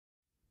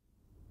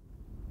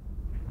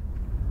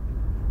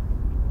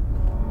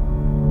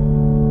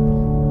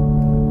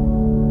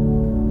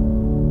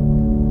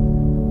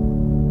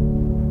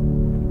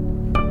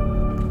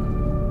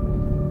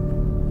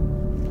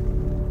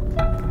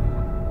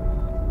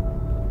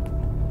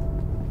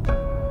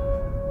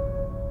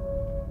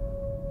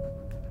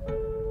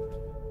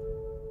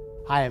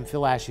Hi, I'm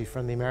Phil Ashey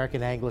from the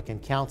American Anglican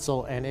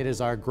Council, and it is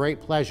our great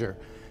pleasure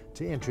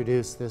to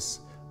introduce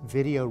this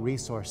video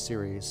resource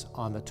series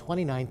on the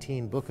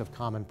 2019 Book of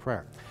Common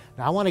Prayer.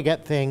 Now, I want to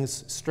get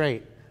things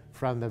straight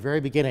from the very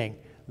beginning.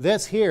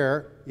 This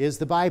here is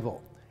the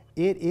Bible.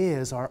 It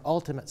is our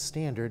ultimate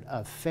standard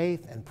of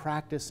faith and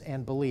practice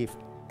and belief.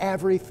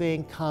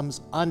 Everything comes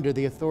under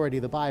the authority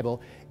of the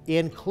Bible,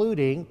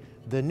 including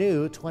the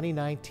new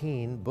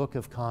 2019 Book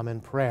of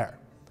Common Prayer.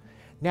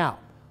 Now,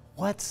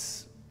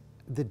 what's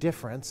the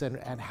difference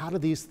and how do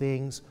these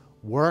things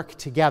work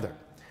together?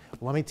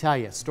 Let me tell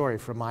you a story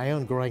from my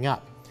own growing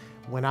up.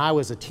 When I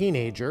was a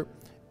teenager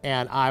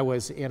and I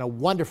was in a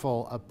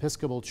wonderful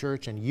Episcopal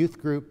church and youth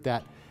group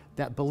that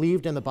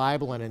believed in the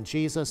Bible and in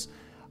Jesus,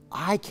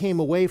 I came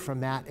away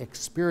from that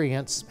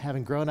experience,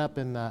 having grown up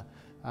in the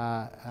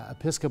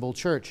Episcopal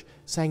church,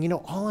 saying, you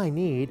know, all I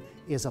need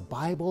is a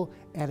Bible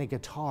and a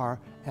guitar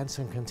and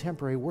some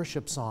contemporary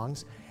worship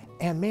songs,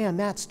 and man,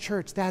 that's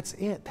church, that's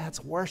it,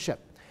 that's worship.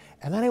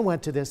 And then I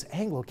went to this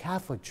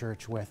Anglo-Catholic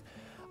church with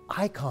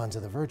icons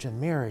of the Virgin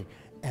Mary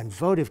and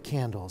votive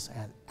candles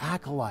and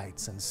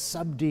acolytes and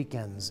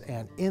subdeacons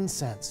and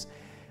incense.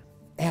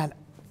 And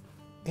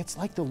it's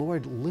like the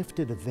Lord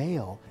lifted a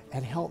veil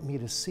and helped me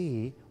to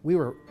see. We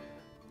were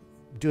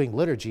doing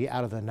liturgy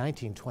out of the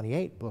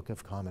 1928 Book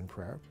of Common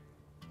Prayer.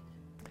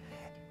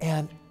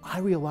 And I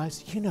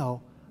realized, you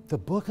know, the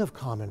Book of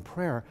Common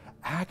Prayer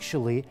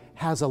actually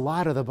has a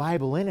lot of the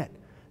Bible in it.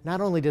 Not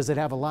only does it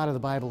have a lot of the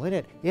Bible in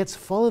it, it's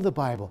full of the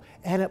Bible,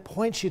 and it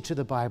points you to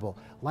the Bible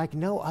like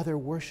no other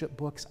worship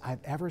books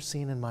I've ever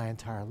seen in my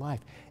entire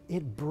life.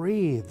 It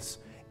breathes,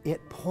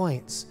 it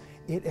points,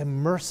 it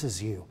immerses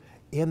you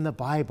in the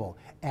Bible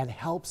and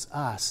helps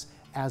us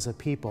as a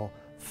people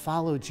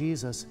follow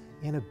Jesus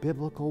in a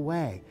biblical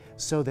way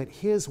so that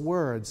His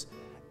words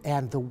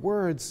and the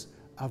words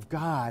of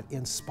God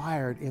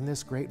inspired in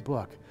this great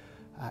book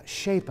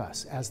shape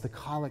us. As the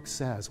collect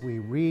says, we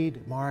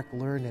read, mark,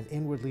 learn, and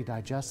inwardly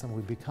digest them.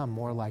 We become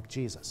more like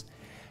Jesus.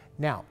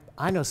 Now,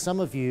 I know some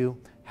of you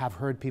have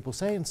heard people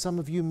say, and some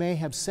of you may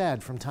have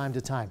said from time to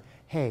time,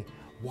 hey,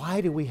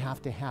 why do we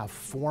have to have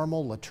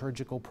formal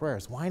liturgical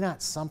prayers? Why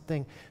not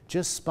something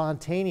just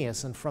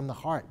spontaneous and from the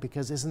heart?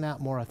 Because isn't that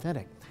more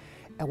authentic?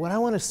 And what I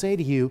want to say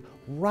to you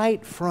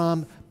right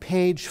from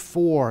page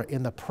 4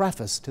 in the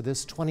preface to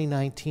this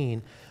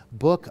 2019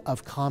 Book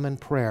of Common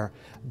Prayer,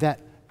 that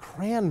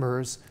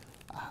Cranmer's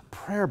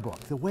prayer book,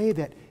 the way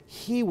that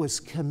he was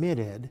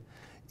committed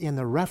in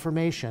the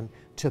Reformation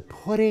to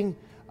putting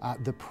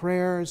the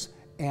prayers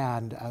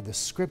and the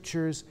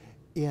scriptures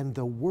in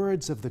the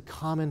words of the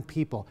common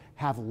people,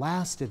 have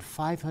lasted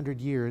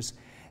 500 years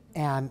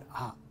and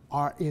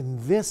are in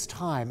this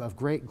time of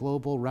great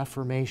global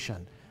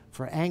reformation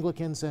for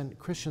Anglicans and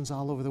Christians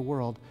all over the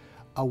world,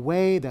 a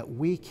way that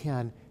we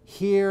can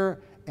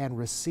hear and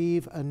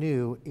receive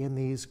anew in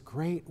these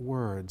great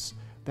words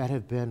that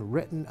have been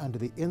written under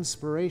the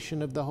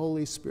inspiration of the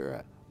Holy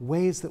Spirit.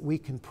 Ways that we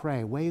can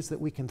pray, ways that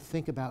we can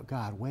think about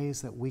God,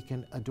 ways that we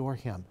can adore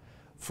Him.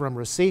 From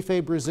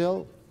Recife,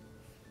 Brazil,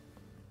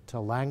 to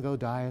Lango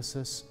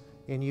Diocese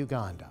in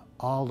Uganda,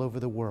 all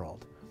over the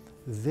world.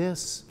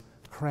 This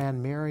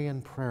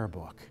Cranmerian prayer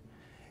book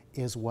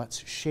is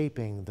what's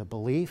shaping the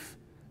belief,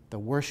 the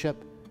worship,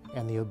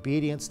 and the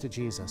obedience to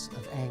Jesus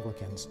of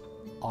Anglicans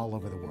all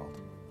over the world.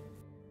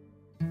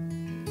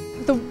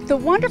 The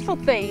wonderful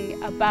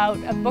thing about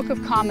a Book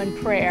of Common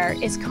Prayer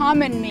is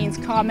common means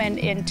common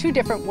in two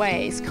different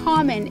ways.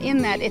 Common in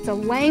that it's a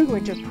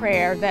language of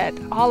prayer that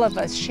all of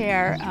us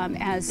share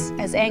as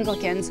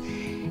Anglicans.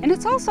 And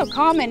it's also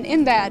common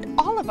in that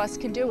all of us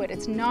can do it.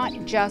 It's not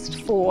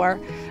just for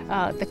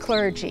the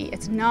clergy.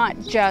 It's not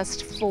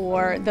just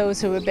for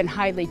those who have been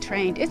highly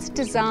trained. It's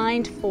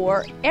designed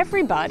for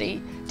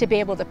everybody to be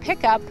able to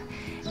pick up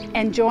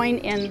and join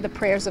in the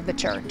prayers of the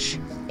church.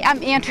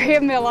 I'm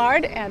Andrea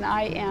Millard, and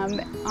I am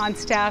on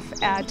staff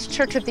at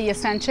Church of the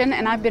Ascension,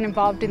 and I've been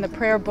involved in the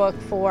prayer book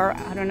for,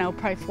 I don't know,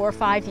 probably 4 or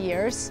 5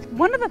 years.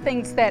 One of the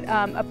things that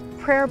a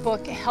prayer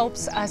book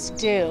helps us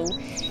do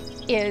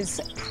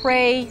is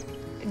pray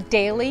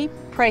daily,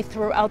 pray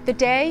throughout the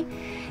day,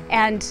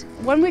 and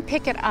when we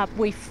pick it up,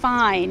 we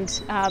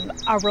find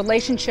our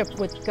relationship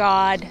with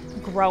God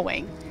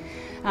growing.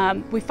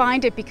 We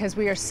find it because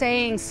we are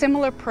saying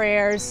similar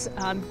prayers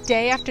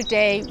day after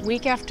day,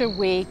 week after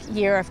week,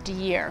 year after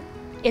year.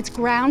 It's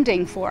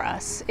grounding for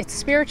us. It's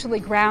spiritually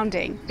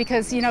grounding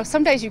because, you know,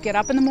 some days you get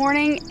up in the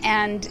morning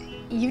and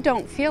you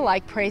don't feel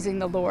like praising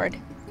the Lord.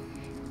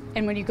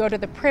 And when you go to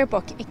the prayer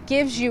book, it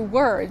gives you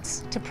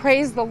words to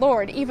praise the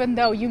Lord even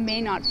though you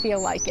may not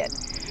feel like it.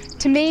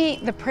 To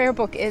me, the prayer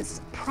book is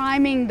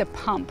priming the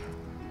pump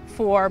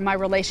for my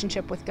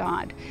relationship with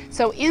God.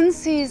 So in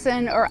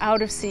season or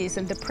out of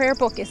season, the prayer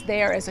book is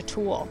there as a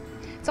tool.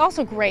 It's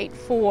also great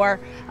for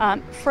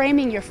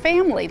framing your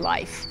family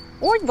life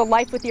or the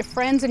life with your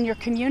friends and your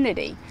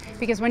community,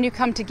 because when you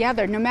come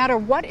together, no matter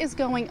what is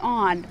going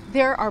on,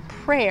 there are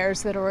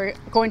prayers that are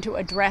going to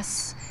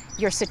address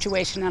your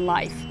situation in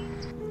life.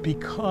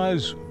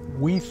 Because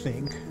we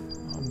think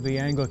the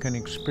Anglican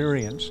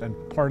experience and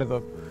part of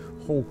the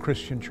whole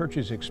Christian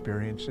church's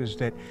experience is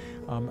that,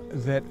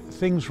 that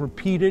things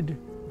repeated,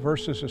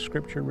 verses of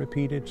Scripture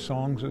repeated,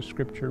 songs of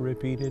Scripture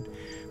repeated,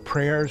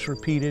 prayers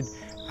repeated,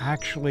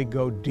 actually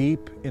go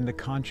deep in the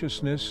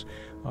consciousness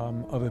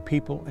of the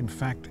people. In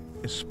fact,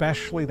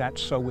 especially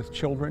that's so with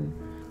children.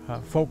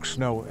 Folks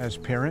know as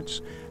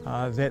parents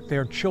that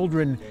their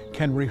children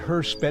can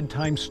rehearse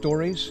bedtime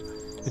stories.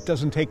 It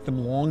doesn't take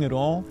them long at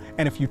all,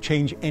 and if you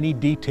change any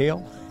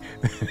detail,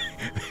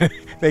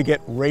 they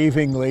get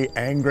ravingly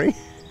angry.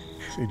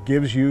 It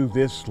gives you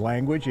this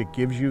language, it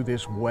gives you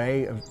this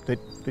way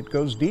that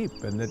goes deep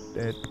and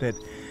that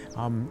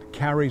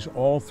carries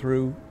all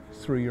through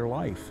your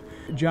life.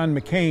 John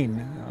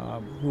McCain,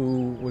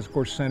 who was, of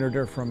course,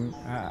 senator from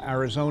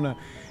Arizona,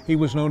 he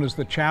was known as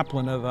the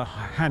chaplain of the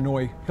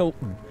Hanoi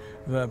Hilton,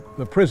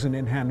 the prison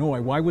in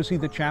Hanoi. Why was he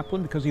the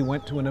chaplain? Because he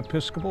went to an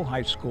Episcopal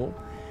high school.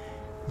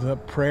 The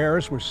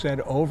prayers were said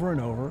over and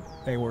over.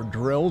 They were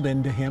drilled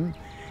into him.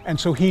 And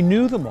so he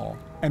knew them all.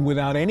 And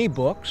without any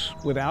books,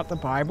 without the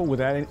Bible,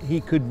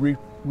 he could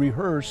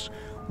rehearse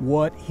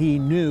what he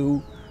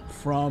knew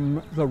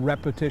from the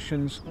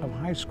repetitions of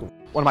high school.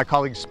 One of my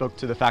colleagues spoke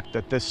to the fact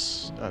that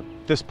this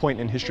point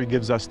in history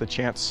gives us the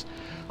chance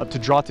to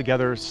draw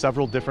together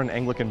several different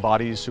Anglican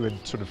bodies who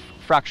had sort of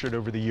fractured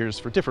over the years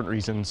for different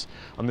reasons.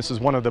 This is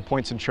one of the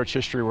points in church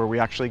history where we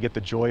actually get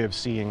the joy of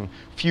seeing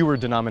fewer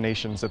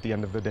denominations at the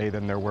end of the day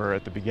than there were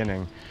at the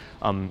beginning.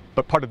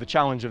 But part of the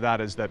challenge of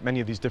that is that many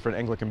of these different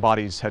Anglican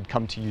bodies had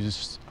come to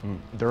use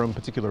their own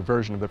particular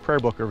version of the prayer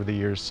book over the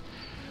years.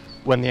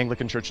 When the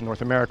Anglican Church in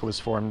North America was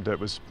formed, it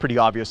was pretty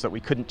obvious that we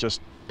couldn't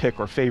just pick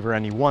or favor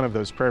any one of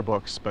those prayer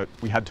books, but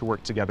we had to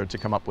work together to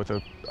come up with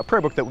a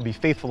prayer book that would be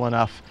faithful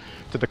enough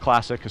to the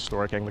classic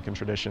historic Anglican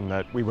tradition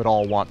that we would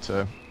all want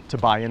to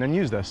buy in and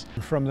use this.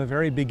 From the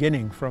very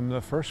beginning, from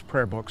the first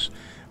prayer books,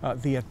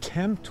 the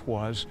attempt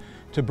was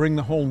to bring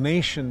the whole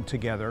nation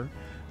together.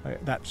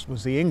 That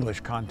was the English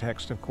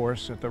context, of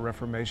course, at the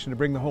Reformation, to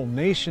bring the whole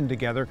nation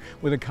together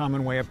with a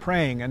common way of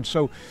praying. And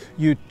so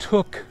you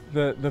took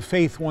the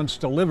faith once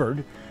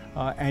delivered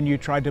and you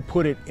tried to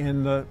put it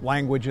in the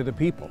language of the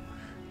people.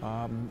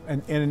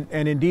 And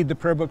indeed, the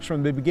prayer books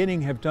from the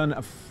beginning have done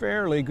a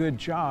fairly good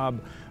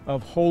job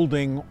of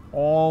holding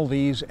all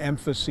these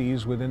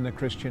emphases within the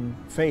Christian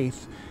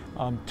faith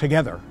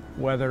together,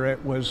 whether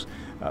it was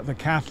the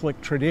Catholic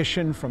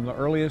tradition from the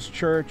earliest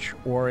church,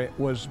 or it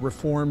was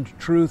Reformed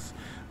truth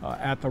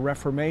at the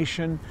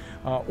Reformation,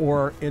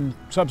 or in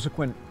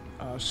subsequent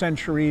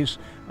centuries,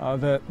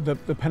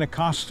 the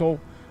Pentecostal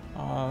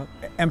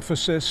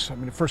emphasis. I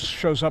mean, it first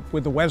shows up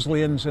with the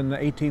Wesleyans in the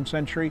 18th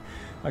century.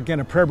 Again,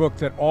 a prayer book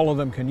that all of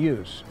them can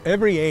use.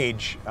 Every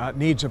age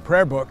needs a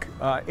prayer book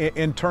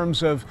in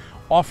terms of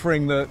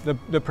offering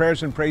the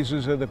prayers and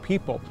praises of the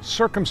people.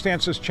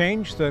 Circumstances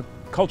change, the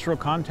cultural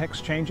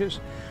context changes,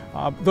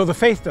 though the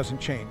faith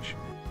doesn't change.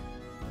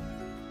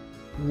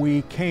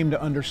 We came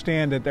to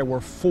understand that there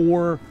were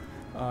four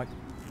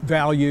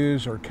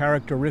values or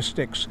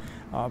characteristics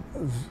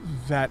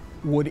that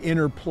would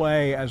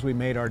interplay as we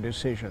made our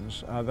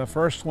decisions. The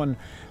first one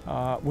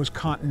was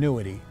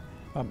continuity.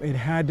 It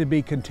had to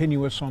be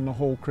continuous on the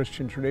whole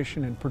Christian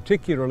tradition, and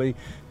particularly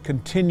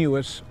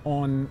continuous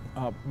on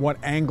what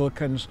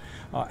Anglicans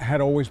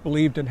had always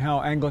believed and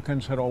how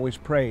Anglicans had always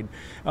prayed.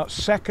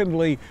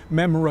 Secondly,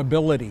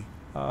 memorability.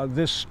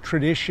 This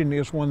tradition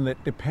is one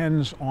that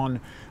depends on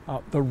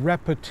the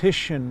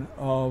repetition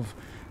of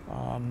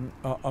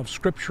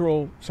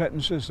scriptural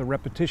sentences, the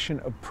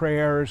repetition of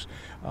prayers,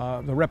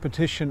 the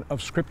repetition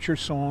of scripture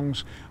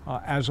songs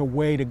as a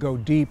way to go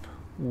deep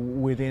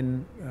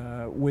within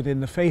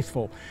the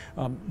faithful.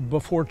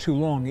 Before too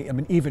long, I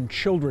mean, even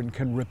children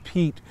can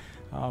repeat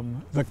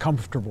the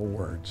comfortable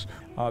words.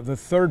 The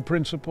third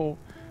principle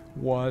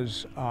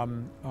was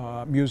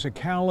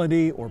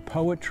musicality or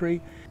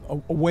poetry,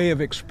 a way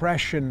of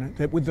expression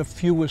that with the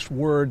fewest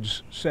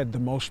words said the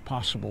most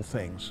possible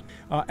things.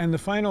 And the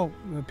final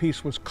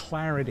piece was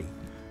clarity,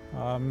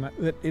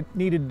 that it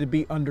needed to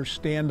be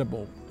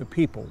understandable to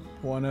people.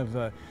 One of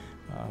the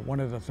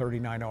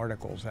 39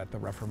 articles at the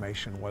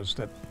Reformation was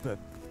that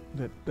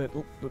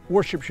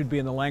worship should be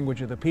in the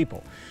language of the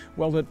people.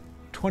 Well, the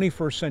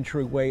 21st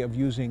century way of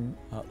using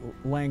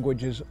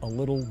language is a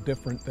little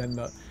different than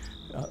the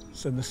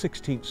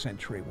 16th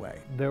century way.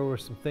 There were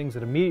some things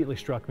that immediately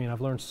struck me, and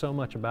I've learned so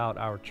much about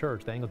our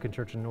church, the Anglican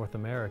Church in North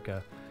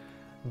America.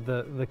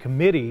 The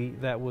committee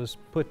that was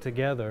put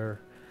together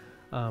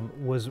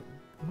was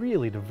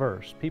really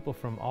diverse, people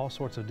from all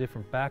sorts of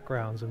different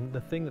backgrounds, and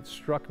the thing that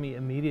struck me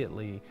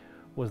immediately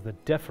was the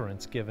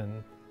deference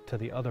given to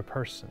the other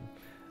person.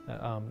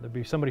 There'd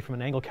be somebody from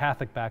an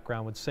Anglo-Catholic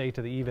background would say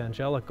to the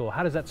evangelical,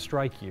 "How does that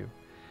strike you?"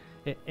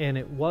 And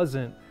it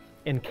wasn't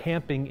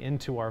encamping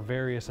into our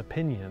various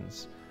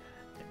opinions.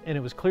 And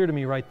it was clear to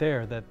me right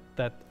there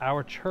that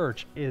our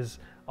church is,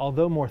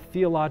 although more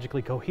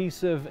theologically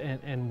cohesive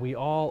and we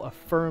all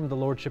affirm the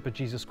Lordship of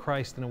Jesus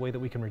Christ in a way that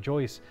we can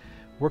rejoice,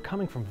 we're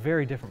coming from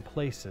very different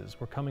places.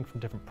 We're coming from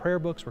different prayer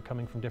books, we're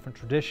coming from different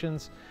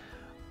traditions.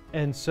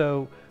 And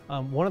so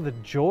one of the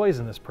joys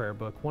in this prayer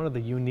book, one of the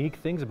unique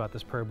things about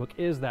this prayer book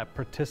is that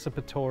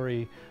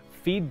participatory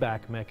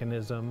feedback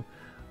mechanism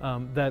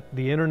that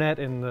the internet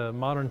and the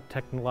modern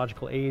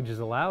technological age has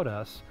allowed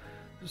us.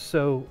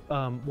 So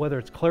whether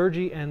it's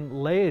clergy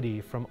and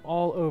laity from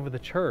all over the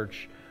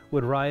church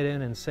would write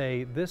in and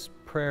say, this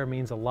prayer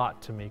means a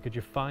lot to me. Could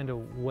you find a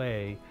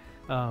way?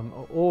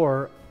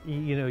 Or,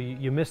 you know,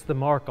 you missed the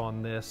mark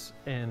on this,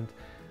 and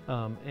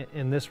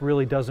this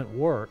really doesn't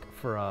work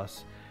for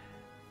us.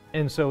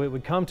 And so it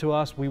would come to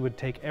us, we would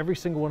take every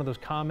single one of those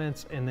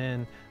comments, and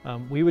then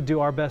we would do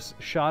our best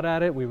shot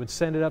at it. We would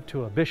send it up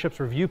to a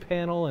bishop's review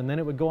panel, and then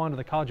it would go on to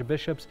the College of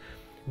Bishops.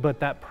 But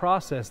that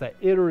process, that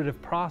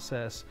iterative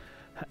process,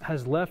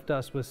 has left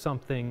us with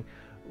something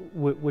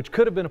which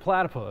could have been a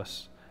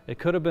platypus. It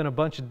could have been a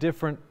bunch of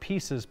different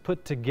pieces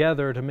put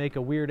together to make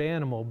a weird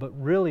animal, but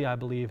really, I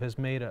believe, has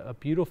made a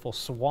beautiful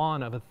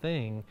swan of a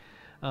thing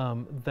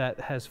that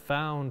has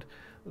found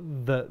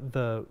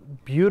the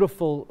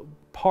beautiful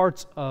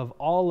parts of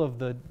all of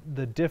the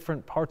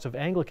different parts of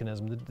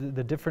Anglicanism,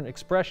 the different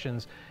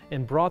expressions,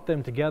 and brought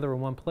them together in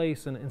one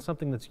place in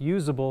something that's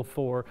usable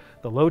for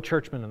the low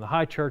churchman and the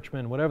high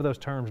churchman, whatever those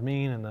terms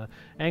mean, and the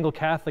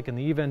Anglo-Catholic and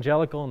the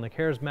evangelical and the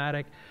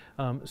charismatic.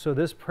 So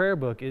this prayer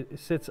book, it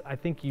sits, I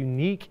think,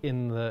 unique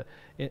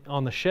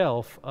on the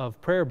shelf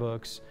of prayer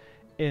books,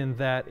 in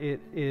that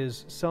it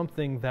is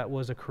something that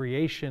was a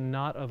creation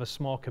not of a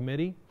small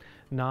committee,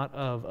 not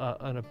of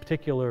a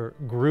particular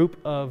group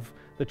of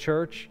the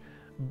church,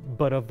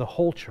 but of the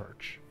whole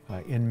church.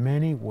 In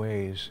many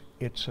ways,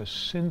 it's a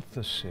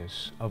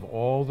synthesis of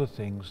all the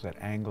things that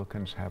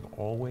Anglicans have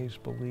always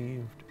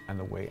believed and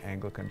the way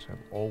Anglicans have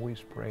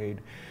always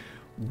prayed,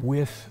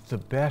 with the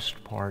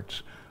best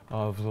parts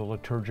of the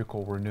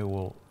liturgical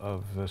renewal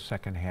of the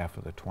second half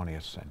of the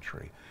 20th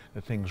century.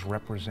 The things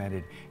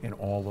represented in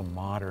all the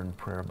modern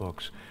prayer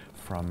books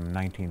from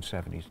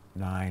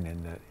 1979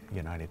 in the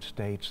United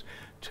States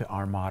to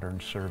our modern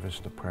service,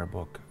 the prayer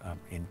book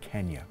in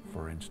Kenya,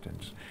 for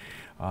instance.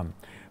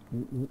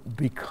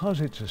 Because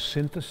it's a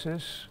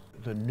synthesis,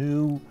 the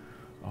new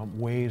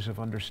ways of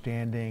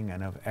understanding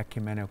and of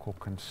ecumenical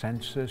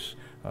consensus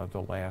of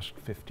the last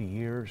 50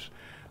 years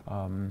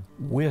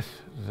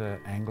with the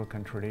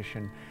Anglican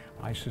tradition,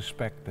 I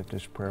suspect that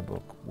this prayer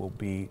book will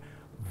be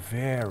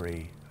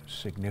very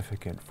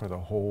significant for the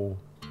whole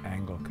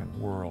Anglican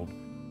world.